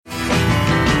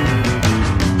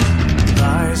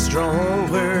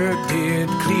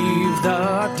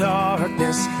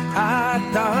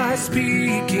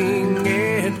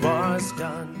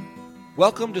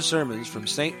Welcome to sermons from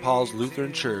St. Paul's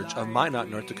Lutheran Church of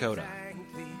Minot, North Dakota.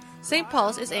 St.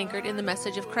 Paul's is anchored in the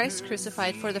message of Christ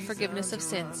crucified for the forgiveness of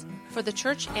sins, for the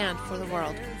church and for the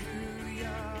world.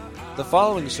 The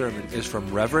following sermon is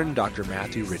from Reverend Dr.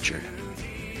 Matthew Richard.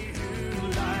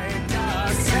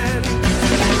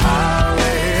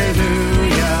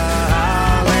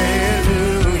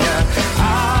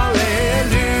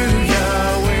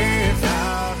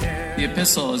 The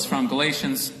epistle is from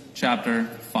Galatians chapter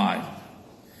 5.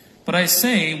 But I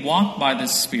say, walk by the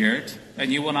Spirit,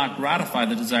 and you will not gratify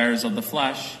the desires of the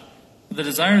flesh. For the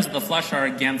desires of the flesh are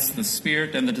against the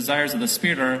Spirit, and the desires of the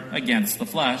Spirit are against the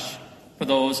flesh. For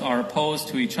these are opposed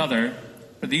to each other,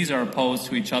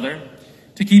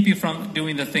 to keep you from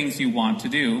doing the things you want to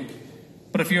do.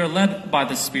 But if you are led by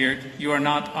the Spirit, you are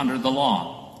not under the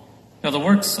law. Now the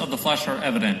works of the flesh are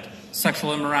evident: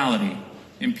 sexual immorality,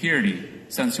 impurity,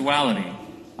 sensuality,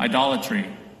 idolatry,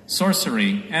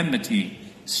 sorcery, enmity,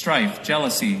 strife,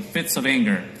 jealousy, fits of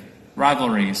anger,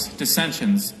 rivalries,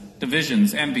 dissensions,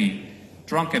 divisions, envy,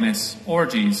 drunkenness,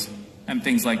 orgies, and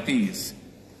things like these.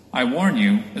 I warn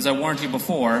you, as I warned you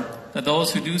before, that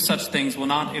those who do such things will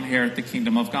not inherit the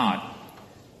kingdom of God.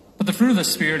 But the fruit of the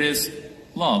Spirit is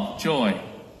love, joy,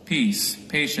 peace,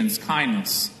 patience,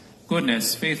 kindness,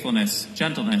 goodness, faithfulness,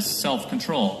 gentleness,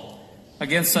 self-control.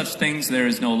 Against such things there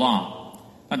is no law.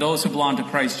 And those who belong to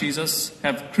Christ Jesus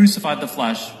have crucified the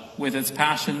flesh with its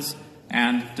passions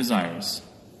and desires.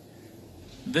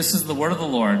 This is the word of the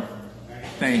Lord.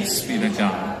 Thanks be to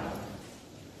God.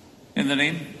 In the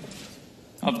name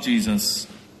of Jesus.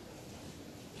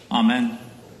 Amen.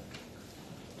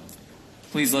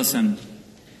 Please listen.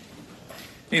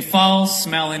 A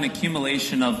foul-smelling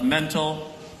accumulation of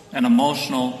mental and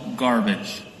emotional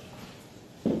garbage.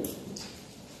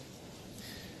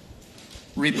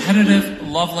 Repetitive,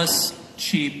 loveless,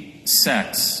 cheap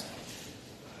sex.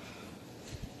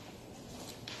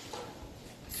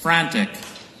 Frantic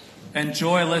and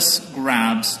joyless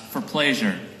grabs for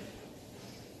pleasure.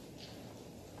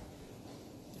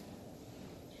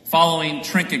 Following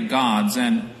trinket gods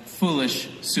and foolish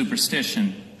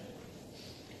superstition.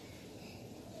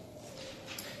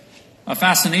 A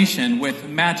fascination with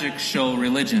magic show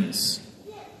religions.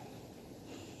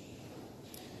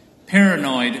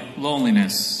 Paranoid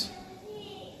loneliness.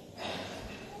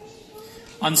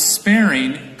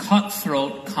 Unsparing,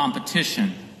 cutthroat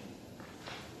competition.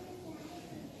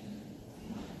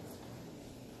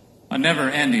 A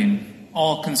never-ending,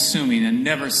 all-consuming, and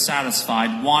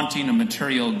never-satisfied wanting of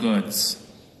material goods.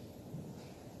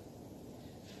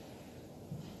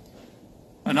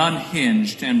 An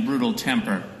unhinged and brutal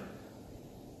temper.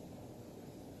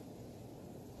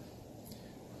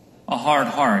 A hard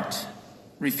heart,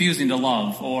 refusing to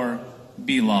love or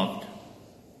be loved.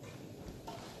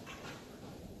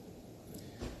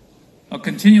 A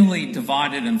continually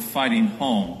divided and fighting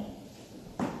home.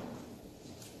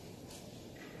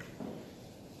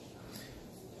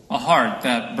 A heart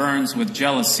that burns with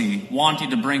jealousy,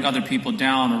 wanting to bring other people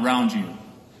down around you.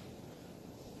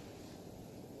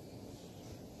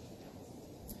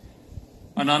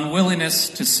 An unwillingness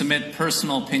to submit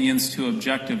personal opinions to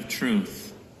objective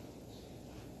truth.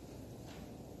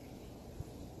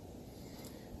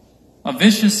 A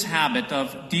vicious habit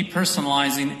of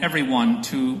depersonalizing everyone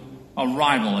to a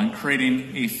rival and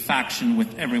creating a faction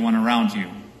with everyone around you.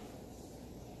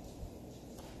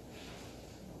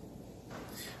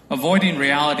 Avoiding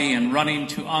reality and running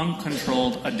to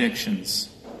uncontrolled addictions.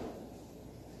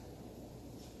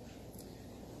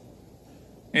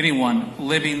 Anyone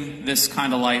living this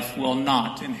kind of life will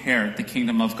not inherit the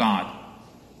kingdom of God.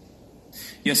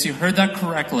 Yes, you heard that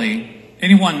correctly.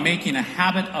 Anyone making a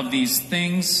habit of these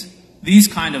things, these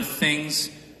kind of things,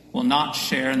 will not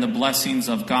share in the blessings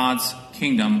of God's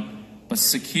kingdom, but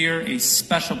secure a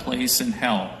special place in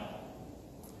hell.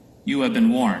 You have been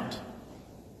warned.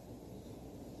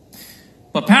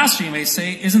 But Pastor, you may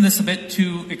say, isn't this a bit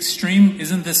too extreme?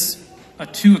 Isn't this a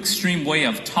too extreme way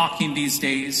of talking these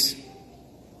days?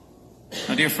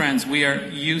 Now, dear friends, we are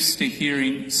used to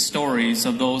hearing stories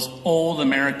of those old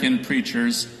American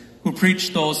preachers who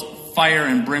preached those fire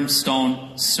and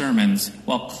brimstone sermons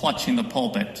while clutching the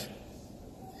pulpit.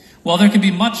 While there can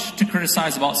be much to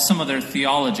criticize about some of their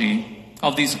theology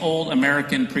of these old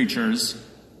American preachers,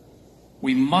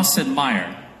 we must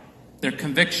admire their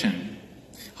conviction.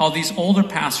 How these older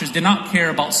pastors did not care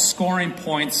about scoring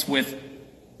points with,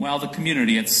 the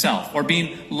community itself, or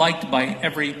being liked by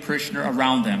every parishioner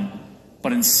around them,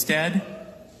 but instead,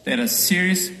 they had a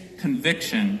serious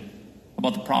conviction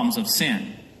about the problems of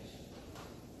sin.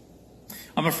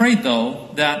 I'm afraid,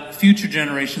 though, that future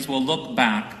generations will look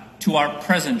back to our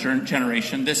present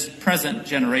generation, this present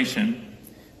generation,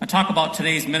 I talk about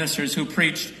today's ministers who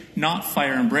preached not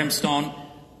fire and brimstone,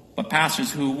 but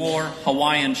pastors who wore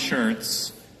Hawaiian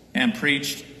shirts and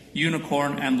preached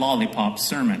unicorn and lollipop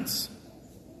sermons.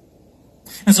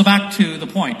 And so back to the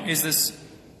point, is this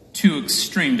too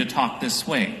extreme to talk this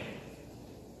way?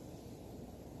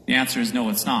 The answer is no,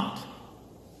 it's not.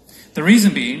 The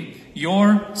reason being,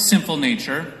 your sinful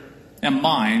nature and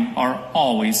mine are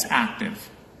always active.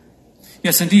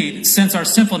 Yes, indeed, since our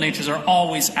sinful natures are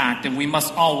always active, we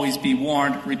must always be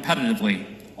warned repetitively,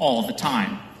 all the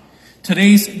time.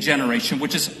 Today's generation,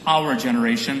 which is our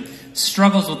generation,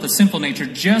 struggles with the sinful nature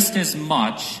just as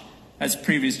much as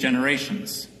previous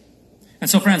generations. And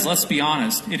so, friends, let's be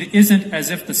honest. It isn't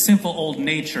as if the sinful old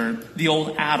nature, the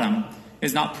old Adam,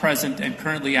 is not present and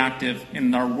currently active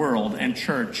in our world and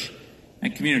church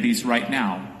and communities right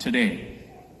now, today.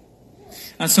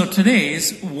 And so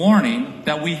today's warning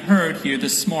that we heard here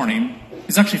this morning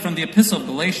is actually from the Epistle of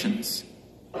Galatians.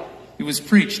 It was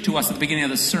preached to us at the beginning of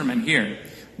the sermon here.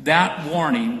 That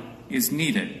warning is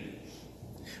needed.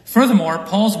 Furthermore,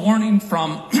 Paul's warning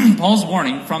from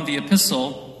the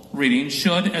epistle reading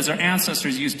should, as our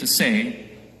ancestors used to say,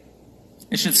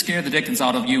 it should scare the dickens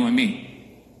out of you and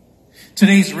me.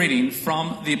 Today's reading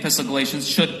from the Epistle of Galatians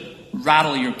should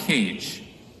rattle your cage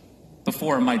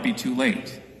before it might be too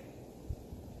late.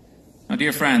 Now,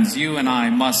 dear friends, you and I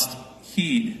must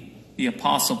heed the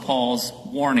Apostle Paul's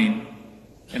warning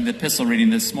in the epistle reading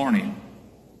this morning.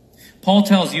 Paul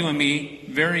tells you and me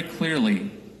very clearly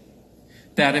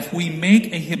that if we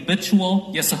make a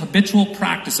habitual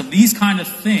practice of these kind of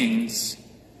things,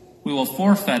 we will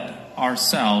forfeit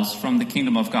ourselves from the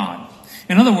kingdom of God.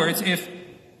 In other words, if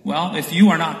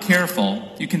you are not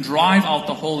careful, you can drive out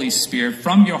the Holy Spirit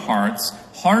from your hearts,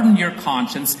 harden your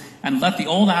conscience, and let the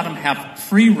old Adam have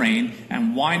free reign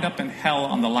and wind up in hell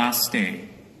on the last day.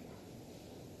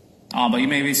 But you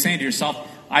may be saying to yourself,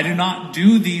 I do not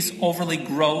do these overly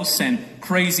gross and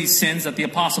crazy sins that the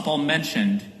Apostle Paul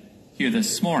mentioned here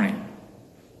this morning.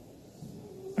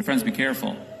 My friends, be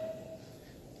careful.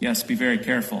 Yes, be very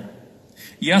careful.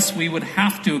 Yes, we would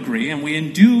have to agree, and we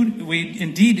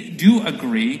indeed do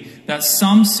agree that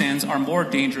some sins are more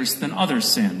dangerous than other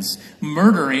sins.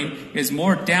 Murdering is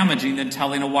more damaging than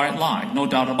telling a white lie, no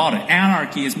doubt about it.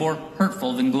 Anarchy is more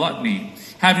hurtful than gluttony.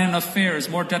 Having an affair is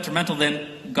more detrimental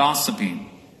than gossiping.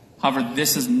 However,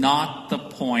 this is not the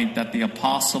point that the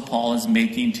Apostle Paul is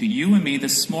making to you and me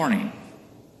this morning.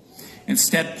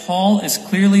 Instead, Paul is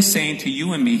clearly saying to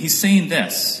you and me, he's saying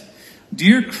this: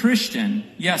 dear Christian,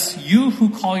 yes, you who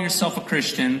call yourself a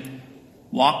Christian,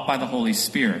 walk by the Holy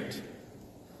Spirit.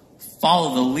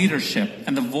 Follow the leadership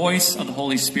and the voice of the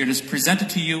Holy Spirit is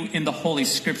presented to you in the Holy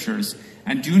Scriptures,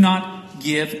 and do not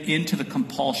give in to the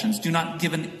compulsions. Do not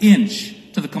give an inch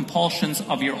to the compulsions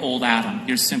of your old Adam,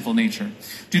 your sinful nature.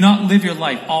 Do not live your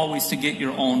life always to get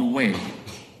your own way.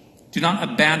 Do not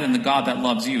abandon the God that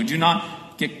loves you. Do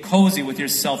not get cozy with your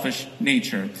selfish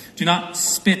nature. Do not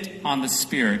spit on the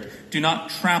Spirit. Do not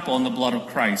trample on the blood of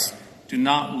Christ. Do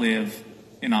not live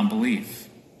in unbelief.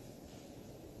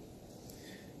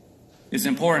 It's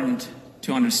important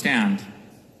to understand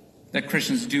that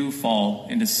Christians do fall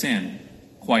into sin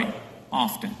quite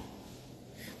often.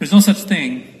 There's no such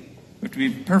thing, we have to be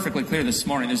perfectly clear this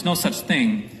morning, there's no such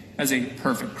thing as a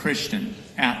perfect Christian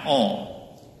at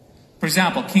all. For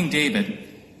example, King David,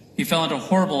 he fell into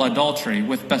horrible adultery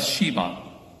with Bathsheba,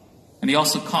 and he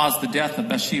also caused the death of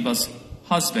Bathsheba's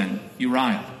husband,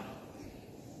 Uriah.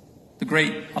 The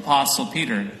great apostle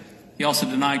Peter, he also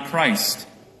denied Christ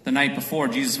the night before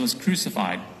Jesus was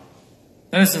crucified.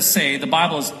 That is to say, the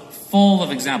Bible is full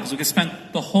of examples. We could spend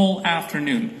the whole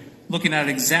afternoon looking at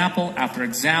example after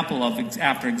example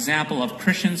of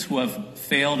Christians who have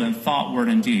failed in thought, word,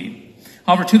 and deed.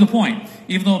 However, to the point,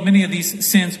 even though many of these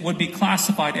sins would be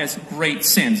classified as great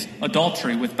sins,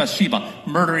 adultery with Bathsheba,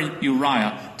 murdering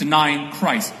Uriah, denying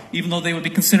Christ, even though they would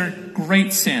be considered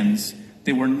great sins,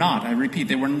 they were not, I repeat,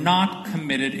 they were not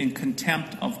committed in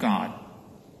contempt of God.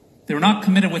 They were not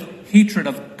committed with hatred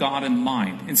of God in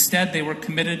mind. Instead, they're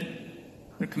committed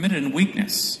in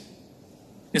weakness.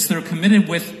 Yes, they're committed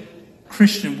with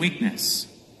Christian weakness.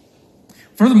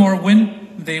 Furthermore,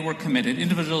 when they were committed,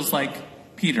 individuals like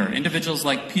Peter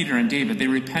and David, they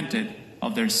repented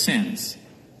of their sins.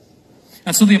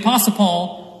 And so the Apostle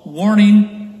Paul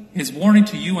his warning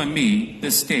to you and me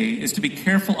this day is to be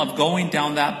careful of going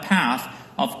down that path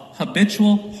of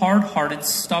habitual, hard-hearted,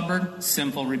 stubborn,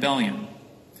 sinful rebellion.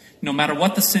 No matter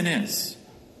what the sin is,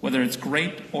 whether it's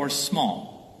great or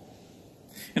small.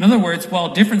 In other words,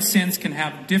 while different sins can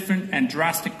have different and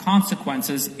drastic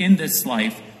consequences in this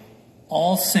life,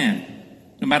 all sin,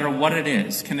 no matter what it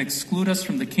is, can exclude us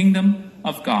from the kingdom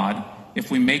of God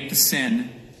if we make the sin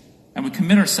and we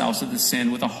commit ourselves to the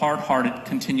sin with a hard-hearted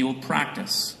continual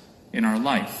practice in our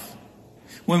life.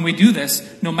 When we do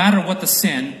this, no matter what the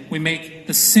sin, we make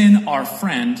the sin our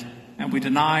friend and we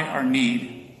deny our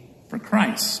need for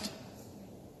Christ.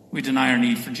 We deny our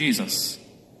need for Jesus.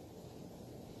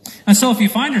 And so if you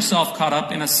find yourself caught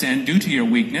up in a sin due to your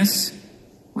weakness,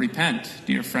 repent,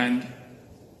 dear friend,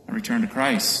 and return to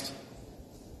Christ.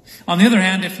 On the other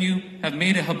hand, if you have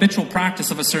made a habitual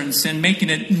practice of a certain sin, making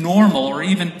it normal or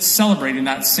even celebrating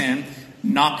that sin,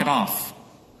 knock it off.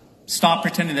 Stop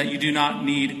pretending that you do not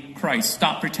need Christ.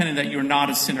 Stop pretending that you're not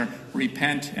a sinner.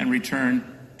 Repent and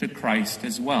return to Christ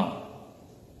as well.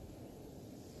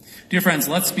 Dear friends,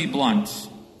 let's be blunt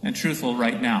and truthful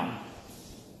right now.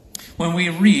 When we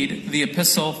read the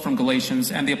epistle from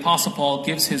Galatians and the Apostle Paul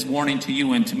gives his warning to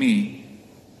you and to me,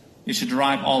 it should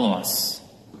drive all of us.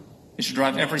 It should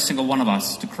drive every single one of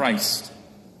us to Christ.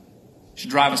 It should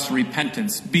drive us to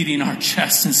repentance, beating our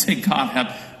chests and say, God,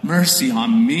 have mercy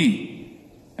on me.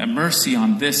 Have mercy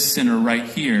on this sinner right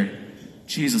here.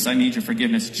 Jesus, I need your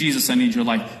forgiveness. Jesus, I need your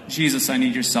life. Jesus, I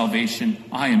need your salvation.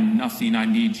 I am nothing. I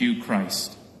need you,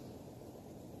 Christ.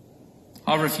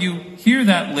 However, if you hear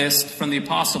that list from the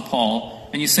Apostle Paul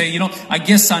and you say, I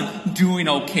guess I'm doing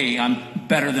okay. I'm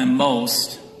better than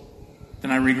most.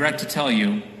 Then I regret to tell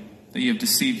you that you have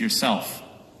deceived yourself.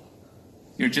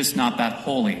 You're just not that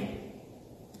holy.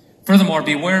 Furthermore,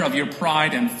 beware of your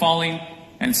pride and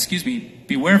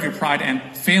beware of your pride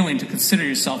and failing to consider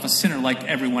yourself a sinner like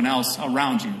everyone else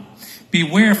around you.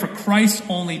 Beware, for Christ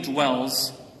only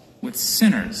dwells with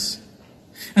sinners.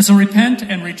 And so repent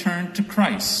and return to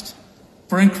Christ.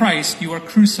 For in Christ you are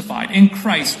crucified. In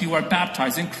Christ you are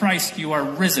baptized. In Christ you are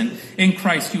risen. In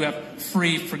Christ you have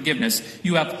free forgiveness.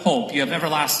 You have hope. You have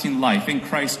everlasting life. In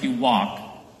Christ you walk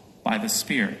by the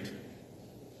Spirit.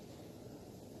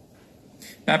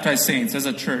 Baptized saints, as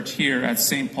a church here at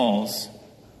St. Paul's,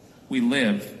 we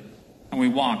live and we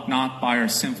walk not by our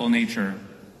sinful nature,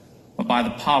 but by the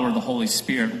power of the Holy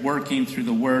Spirit working through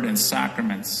the Word and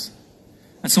sacraments.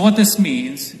 And so what this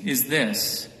means is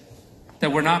this,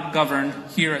 that we're not governed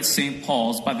here at St.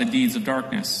 Paul's by the deeds of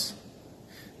darkness.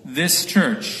 This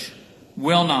church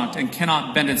will not and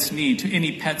cannot bend its knee to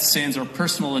any pet sins or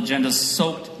personal agendas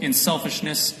soaked in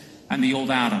selfishness and the old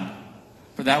Adam,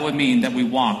 for that would mean that we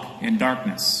walk in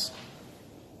darkness.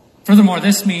 Furthermore,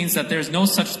 this means that there's no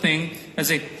such thing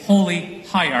as a holy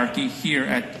hierarchy here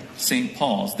at St.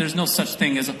 Paul's. There's no such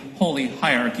thing as a holy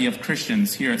hierarchy of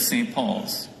Christians here at St.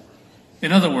 Paul's.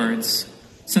 In other words,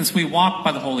 since we walk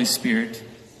by the Holy Spirit,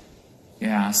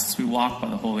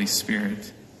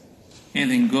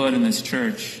 anything good in this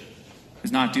church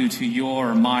is not due to your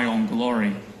or my own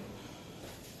glory.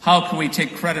 How can we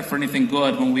take credit for anything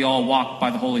good when we all walk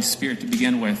by the Holy Spirit to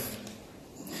begin with?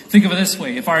 Think of it this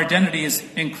way. If our identity is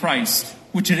in Christ,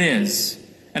 which it is,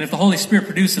 and if the Holy Spirit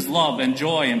produces love and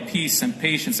joy and peace and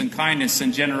patience and kindness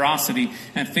and generosity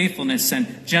and faithfulness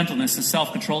and gentleness and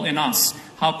self-control in us,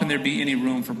 how can there be any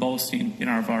room for boasting in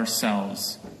of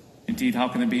ourselves? Indeed, how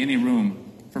can there be any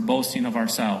room for boasting of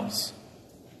ourselves?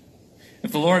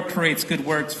 If the Lord creates good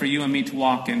works for you and me to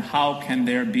walk in, how can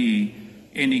there be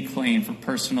any claim for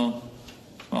personal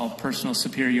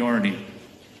superiority?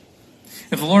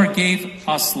 If the Lord gave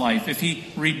us life, if he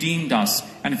redeemed us,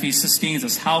 and if he sustains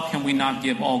us, how can we not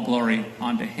give all glory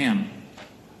unto him?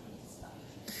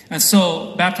 And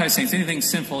so, baptized saints, anything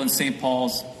sinful in St.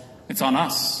 Paul's, it's on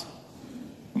us.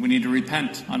 And we need to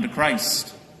repent unto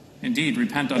Christ. Indeed,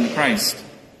 repent unto Christ.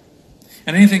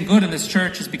 And anything good in this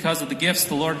church is because of the gifts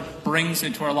the Lord brings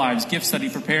into our lives, gifts that he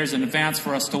prepares in advance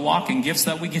for us to walk in, gifts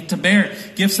that we get to bear,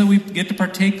 gifts that we get to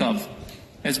partake of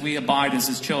as we abide as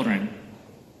his children.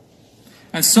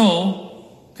 And so,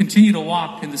 continue to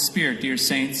walk in the Spirit, dear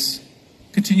saints,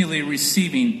 continually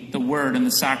receiving the Word and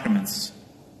the sacraments,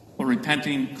 while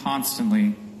repenting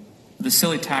constantly of the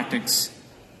silly tactics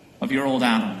of your old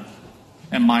Adam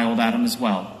and my old Adam as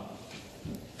well.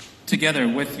 Together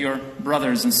with your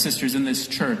brothers and sisters in this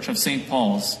church of St.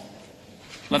 Paul's,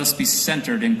 let us be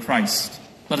centered in Christ.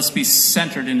 Let us be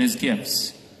centered in his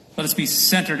gifts. Let us be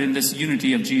centered in this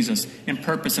unity of Jesus, in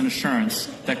purpose and assurance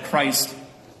that Christ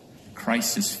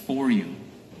is for you,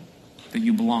 that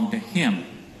you belong to him,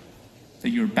 that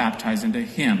you are baptized into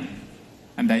him,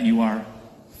 and that you are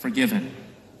forgiven.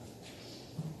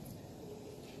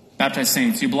 Baptized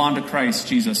saints, you belong to Christ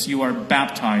Jesus. You are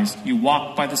baptized. You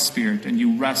walk by the Spirit, and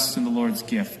you rest in the Lord's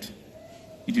gift.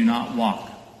 You do not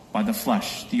walk by the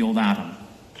flesh, the old Adam.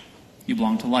 You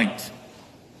belong to light,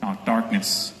 not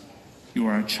darkness. You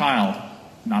are a child,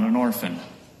 not an orphan.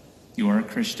 You are a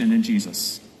Christian in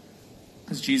Jesus,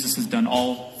 because Jesus has done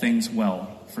all things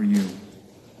well for you.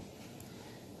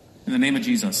 In the name of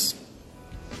Jesus.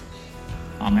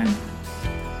 Amen.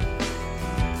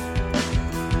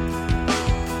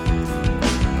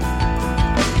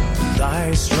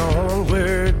 Thy strong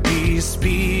word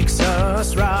bespeaks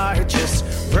us righteous,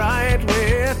 bright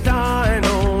with thine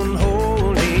own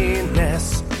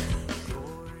holiness.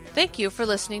 Thank you for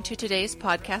listening to today's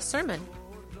podcast sermon.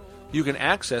 You can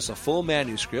access a full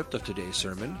manuscript of today's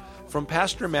sermon from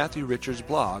Pastor Matthew Richard's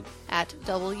blog at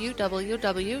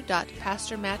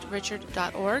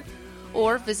www.pastormattrichard.org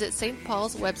or visit St.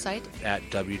 Paul's website at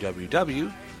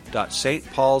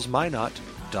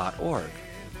www.stpaulsminot.org.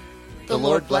 The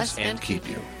Lord bless and keep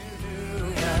you.